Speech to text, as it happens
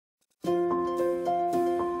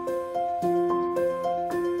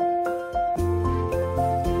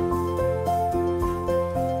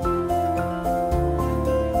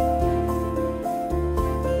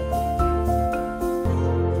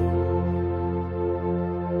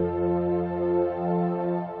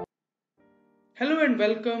Hello and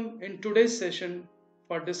welcome in today's session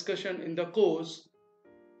for discussion in the course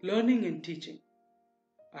Learning and Teaching.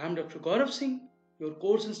 I am Dr. Gaurav Singh, your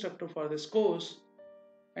course instructor for this course,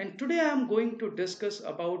 and today I am going to discuss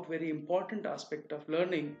about very important aspect of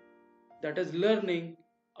learning, that is learning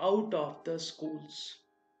out of the schools.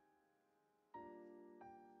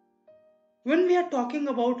 When we are talking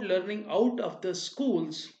about learning out of the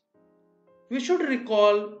schools, we should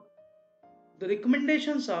recall the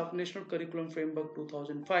recommendations of National Curriculum Framework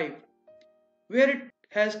 2005, where it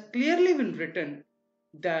has clearly been written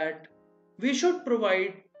that we should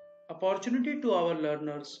provide opportunity to our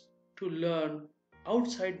learners to learn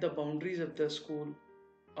outside the boundaries of the school,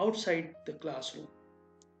 outside the classroom.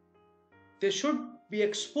 They should be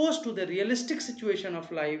exposed to the realistic situation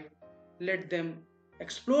of life. Let them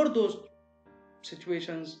explore those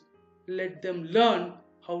situations. Let them learn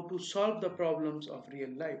how to solve the problems of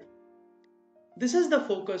real life. This is the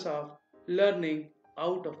focus of learning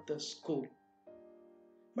out of the school.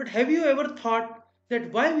 But have you ever thought that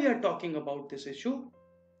why we are talking about this issue?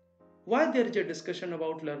 Why there is a discussion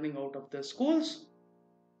about learning out of the schools?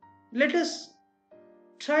 Let us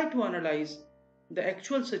try to analyze the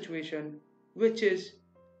actual situation which is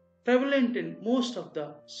prevalent in most of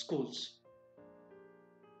the schools.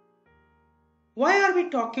 Why are we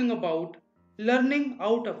talking about learning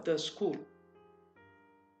out of the school?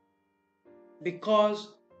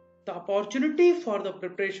 Because the opportunity for the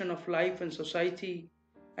preparation of life and society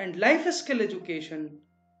and life skill education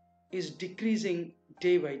is decreasing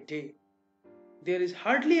day by day. There is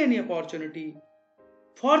hardly any opportunity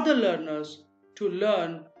for the learners to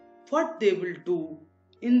learn what they will do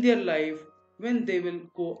in their life when they will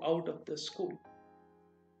go out of the school.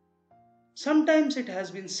 Sometimes it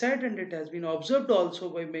has been said and it has been observed also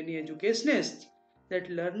by many educationists that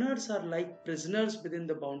learners are like prisoners within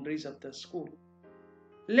the boundaries of the school.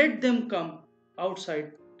 Let them come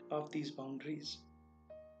outside of these boundaries.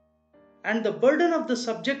 And the burden of the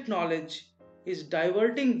subject knowledge is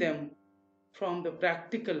diverting them from the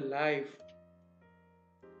practical life.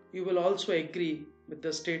 You will also agree with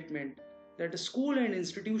the statement that school and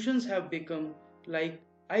institutions have become like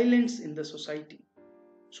islands in the society.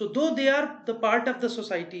 So though they are the part of the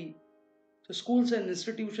society, the schools and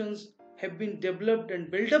institutions have been developed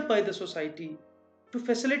and built up by the society to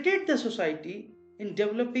facilitate the society in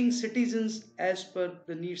developing citizens as per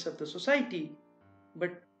the needs of the society.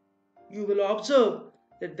 But you will observe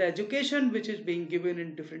that the education which is being given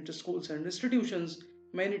in different schools and institutions,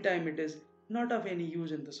 many times it is not of any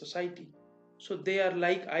use in the society. So they are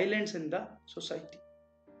like islands in the society.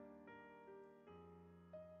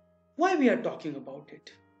 Why we are talking about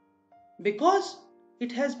it? Because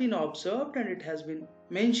it has been observed and it has been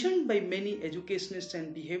mentioned by many educationists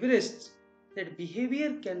and behaviorists that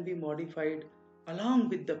behavior can be modified along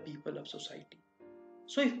with the people of society.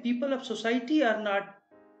 So if people of society are not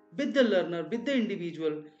with the learner, with the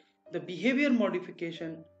individual, the behavior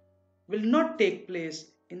modification will not take place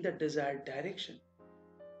in the desired direction.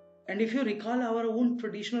 And if you recall our own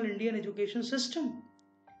traditional Indian education system,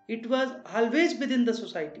 it was always within the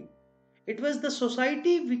society. It was the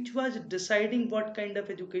society which was deciding what kind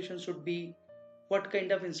of education should be, what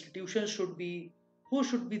kind of institutions should be, who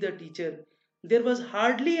should be the teacher. There was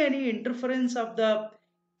hardly any interference of the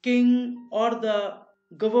king or the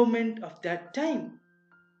government of that time.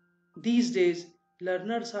 These days,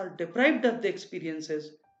 learners are deprived of the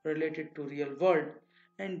experiences related to real world,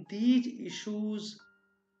 and these issues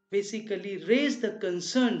basically raise the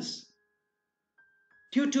concerns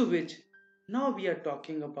due to which now we are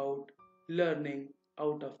talking about learning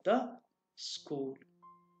out of the school.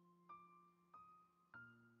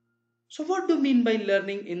 So what do you mean by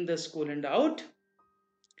learning in the school and out?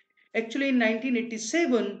 Actually, in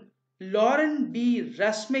 1987, Lauren B.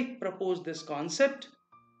 Rasmick proposed this concept,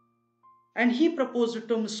 and he proposed the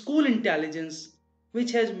term school intelligence,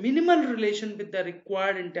 which has minimal relation with the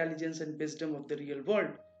required intelligence and wisdom of the real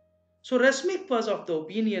world. So Rasmick was of the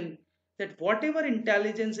opinion that whatever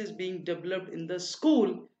intelligence is being developed in the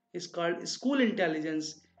school is called school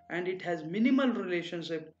intelligence, and it has minimal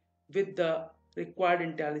relationship with the required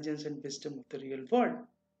intelligence and wisdom of the real world.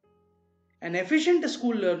 An efficient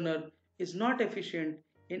school learner is not efficient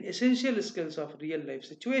in essential skills of real life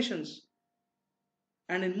situations.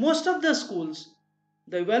 And in most of the schools,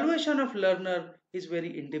 the evaluation of learner is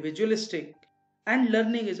very individualistic, and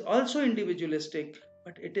learning is also individualistic,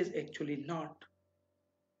 but it is actually not.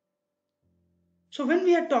 So when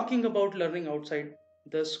we are talking about learning outside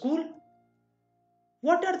the school,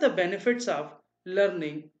 what are the benefits of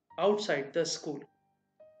learning outside the school?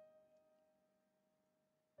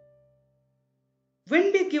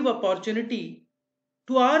 When we give opportunity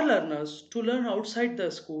To our learners to learn outside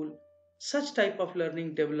the school, such type of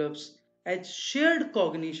learning develops as shared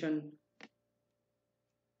cognition.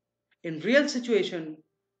 In real situation,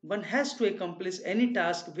 one has to accomplish any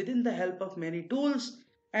task within the help of many tools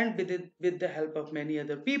and with the help of many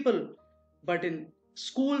other people. But in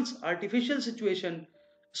schools, artificial situation,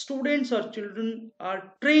 students or children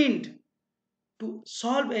are trained to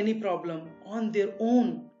solve any problem on their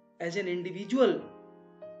own as an individual,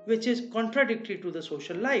 which is contradictory to the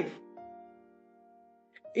social life.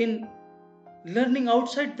 In learning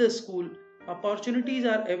outside the school, opportunities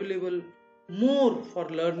are available more for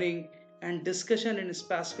learning and discussion in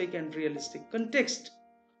specific and realistic context.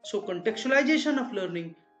 So, contextualization of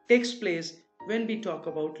learning takes place when we talk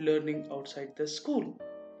about learning outside the school.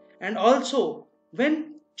 And also,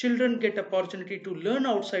 when children get opportunity to learn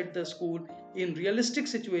outside the school in realistic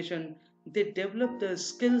situation, they develop the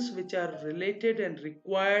skills which are related and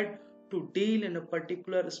required to deal in a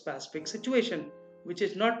particular specific situation, which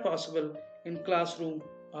is not possible in classroom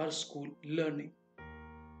or school learning.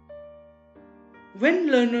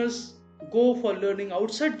 When learners go for learning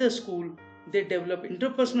outside the school, they develop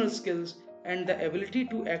interpersonal skills and the ability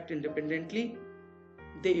to act independently.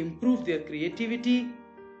 They improve their creativity.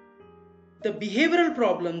 The behavioral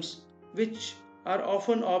problems which are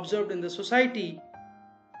often observed in the society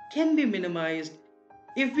can be minimized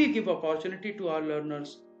if we give opportunity to our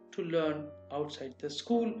learners to learn outside the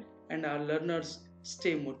school and our learners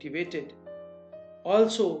stay motivated.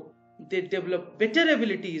 Also, they develop better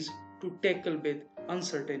abilities to tackle with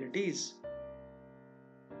uncertainties.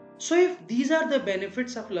 So, if these are the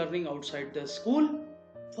benefits of learning outside the school,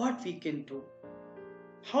 what we can do?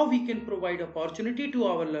 How we can provide opportunity to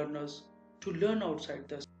our learners to learn outside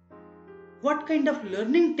the school? What kind of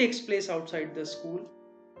learning takes place outside the school?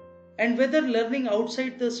 And whether learning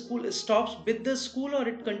outside the school stops with the school or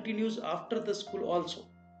it continues after the school also.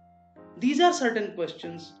 These are certain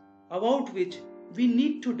questions about which we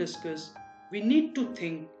need to discuss, we need to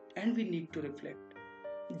think, and we need to reflect.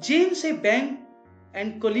 James A. Bank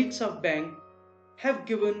and colleagues of Bank have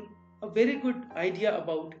given a very good idea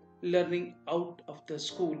about learning out of the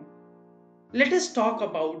school. Let us talk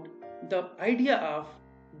about the idea of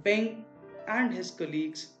Bank and his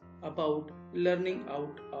colleagues about learning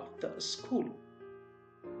out of the school.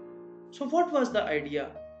 So, what was the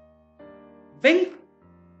idea? Bank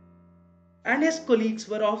and his colleagues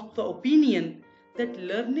were of the opinion that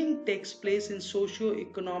learning takes place in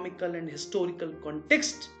socio-economical and historical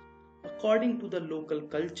context according to the local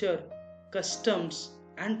culture, customs,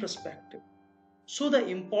 and perspective. So, the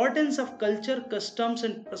importance of culture, customs,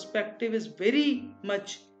 and perspective is very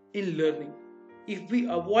much in learning. If we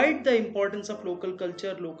avoid the importance of local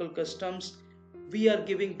culture, local customs, we are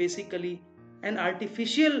giving basically an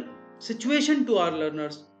artificial situation to our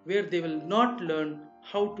learners where they will not learn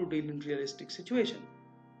how to deal in realistic situation.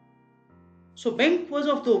 So Bank was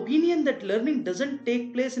of the opinion that learning doesn't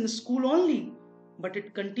take place in school only, but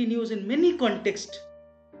it continues in many contexts,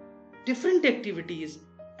 different activities,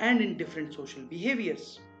 and in different social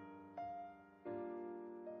behaviors.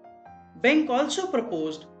 Bank also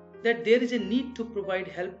proposed that there is a need to provide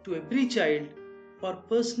help to every child for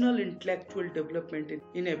personal intellectual development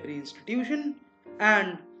in every institution,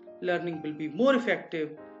 and learning will be more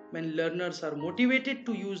effective when learners are motivated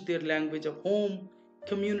to use their language of home,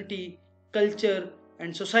 community, culture,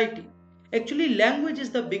 and society. Actually, language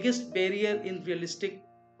is the biggest barrier in realistic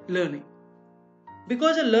learning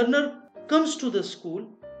because a learner comes to the school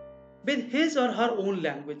with his or her own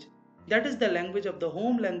language. That is the language of the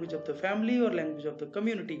home, language of the family, or language of the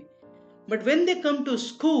community. But when they come to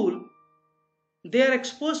school, they are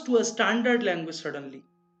exposed to a standard language suddenly.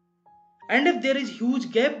 And if there is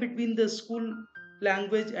huge gap between the school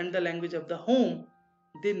language and the language of the home,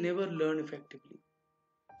 they never learn effectively.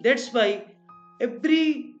 That's why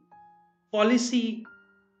every policy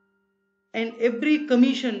and every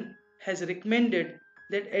commission has recommended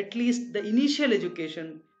that at least the initial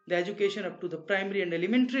education, the education up to the primary and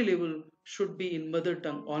elementary level, should be in mother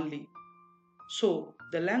tongue only. So,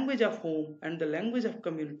 the language of home and the language of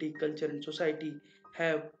community, culture, and society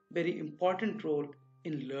have very important role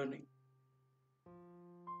in learning.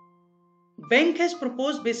 Bank has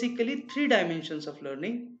proposed basically three dimensions of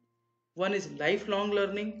learning. One is lifelong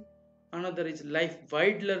learning, another is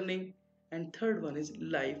life-wide learning, and third one is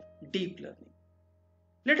life deep learning.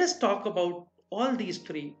 Let us talk about all these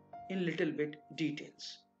three in little bit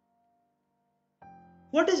details.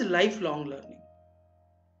 What is lifelong learning?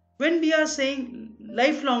 When we are saying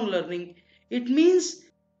lifelong learning, it means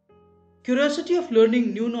curiosity of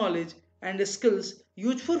learning new knowledge and skills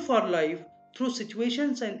useful for life through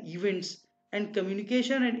situations and events and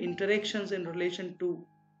communication and interactions in relation to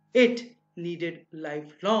it needed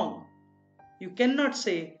lifelong. You cannot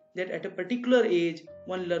say that at a particular age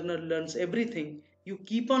one learner learns everything. You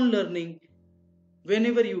keep on learning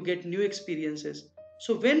whenever you get new experiences.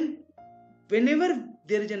 So whenever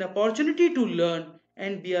there is an opportunity to learn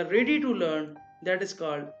and we are ready to learn, that is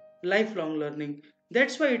called lifelong learning.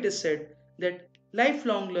 That's why it is said that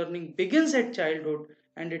lifelong learning begins at childhood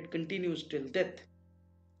and it continues till death.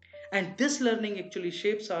 And this learning actually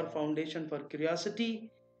shapes our foundation for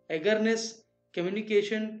curiosity, awareness,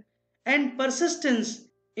 communication, and persistence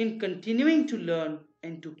in continuing to learn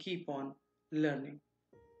and to keep on learning.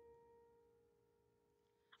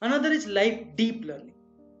 Another is life deep learning.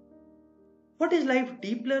 What is life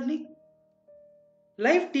deep learning?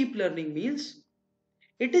 Life deep learning means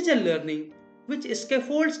it is a learning which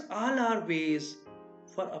scaffolds all our ways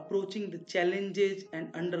for approaching the challenges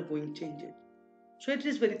and undergoing changes. So it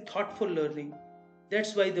is very thoughtful learning.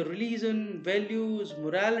 That's why the religion, values,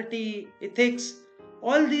 morality, ethics,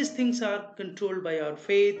 all these things are controlled by our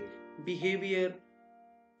faith, behavior,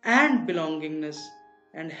 and belongingness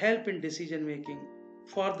and help in decision making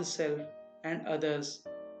for the self and others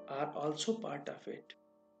are also part of it.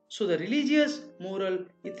 So the religious, moral,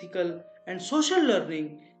 ethical, and social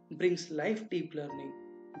learning brings life deep learning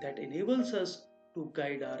that enables us to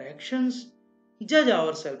guide our actions, judge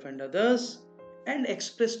ourselves and others, and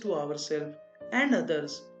express to ourselves and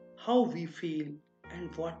others how we feel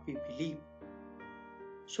and what we believe.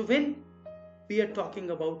 So when we are talking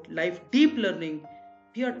about life deep learning,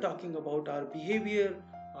 we are talking about our behavior,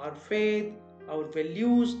 our faith, our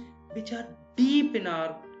values, which are deep in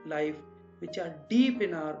our life, which are deep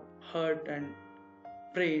in our heart and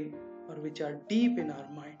brain, or which are deep in our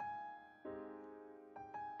mind.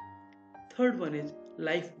 Third one is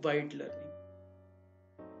life wide learning.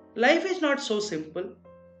 Life is not so simple.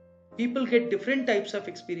 People get different types of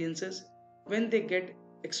experiences when they get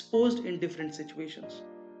exposed in different situations.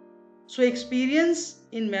 So, experience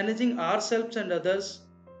in managing ourselves and others,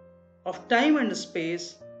 of time and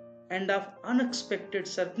space, and of unexpected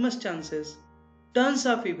circumstances, turns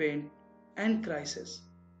of event, and crisis.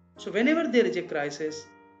 So, whenever there is a crisis,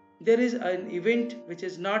 there is an event which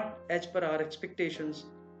is not as per our expectations,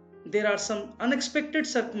 there are some unexpected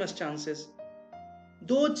circumstances.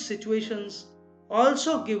 Those situations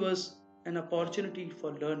also give us an opportunity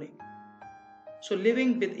for learning. So,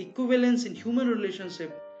 living with equivalence in human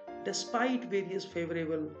relationship, despite various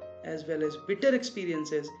favorable as well as bitter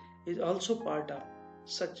experiences, is also part of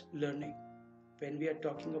such learning. When we are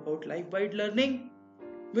talking about life-wide learning,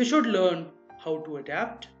 we should learn how to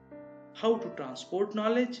adapt, how to transport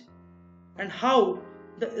knowledge, and how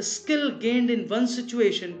the skill gained in one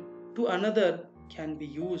situation to another can be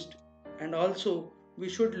used. And also, we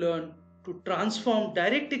should learn to transform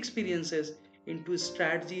direct experiences into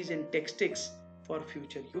strategies and tactics for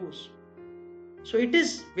future use. So it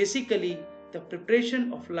is basically the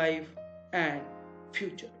preparation of life and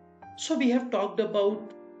future. So we have talked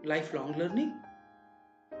about lifelong learning,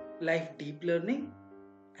 life deep learning,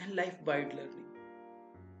 and life wide learning.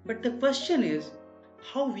 But the question is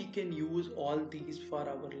how we can use all these for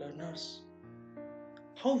our learners.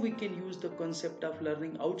 How we can use the concept of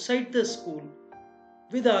learning outside the school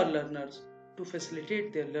with our learners to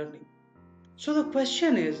facilitate their learning. So the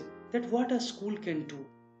question is that what a school can do,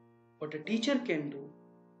 what a teacher can do,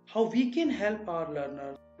 how we can help our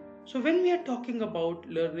learners. So when we are talking about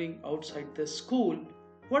learning outside the school,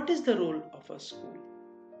 what is the role of a school?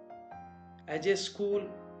 As a school,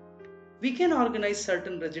 we can organize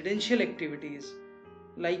certain residential activities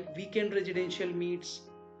like weekend residential meets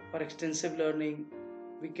for extensive learning.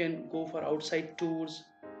 We can go for outside tours,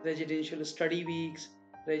 residential study weeks,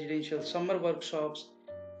 residential summer workshops.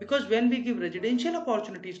 Because when we give residential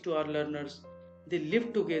opportunities to our learners, they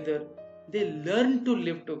live together, they learn to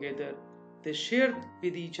live together, they share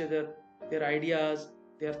with each other their ideas,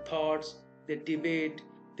 their thoughts, they debate,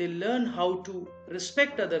 they learn how to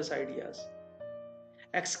respect others' ideas.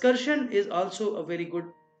 Excursion is also a very good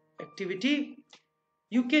activity.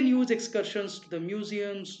 You can use excursions to the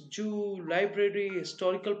museums, zoo, library,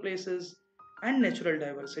 historical places, and natural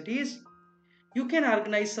diversities. You can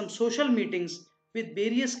organize some social meetings with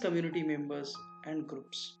various community members and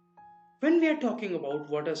groups. When we are talking about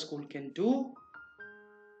what a school can do,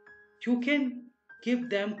 you can give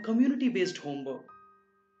them community based homework,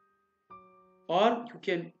 or you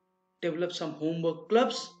can develop some homework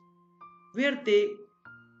clubs where they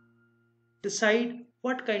decide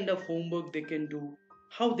what kind of homework they can do,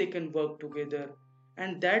 how they can work together,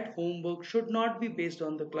 and that homework should not be based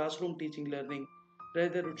on the classroom teaching learning,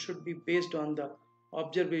 rather, it should be based on the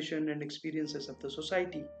observation and experiences of the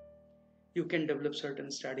society. You can develop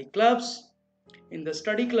certain study clubs. In the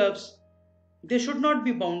study clubs, they should not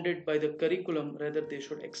be bounded by the curriculum, rather, they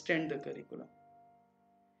should extend the curriculum.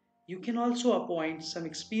 You can also appoint some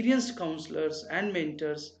experienced counselors and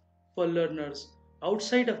mentors for learners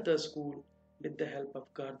outside of the school with the help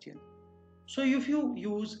of guardian. So if you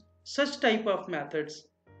use such type of methods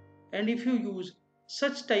and if you use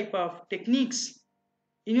such type of techniques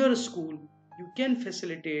in your school, you can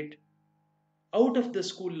facilitate out of the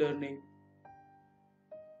school learning.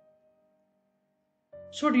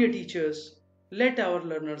 So dear teachers, let our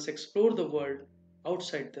learners explore the world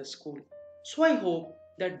outside the school. So I hope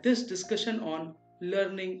that this discussion on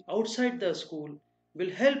learning outside the school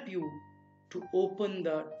will help you to open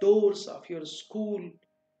the doors of your school,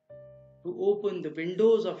 to open the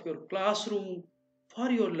windows of your classroom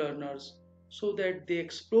for your learners so that they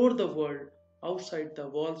explore the world outside the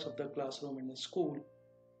walls of the classroom in the school,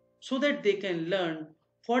 so that they can learn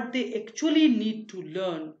what they actually need to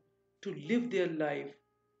learn to live their life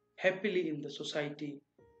happily in the society,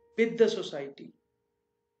 with the society.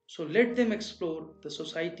 So let them explore the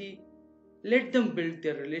society, let them build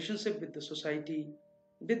their relationship with the society,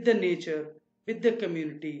 with the nature, with the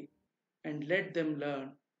community, and let them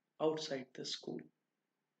learn outside the school.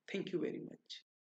 Thank you very much.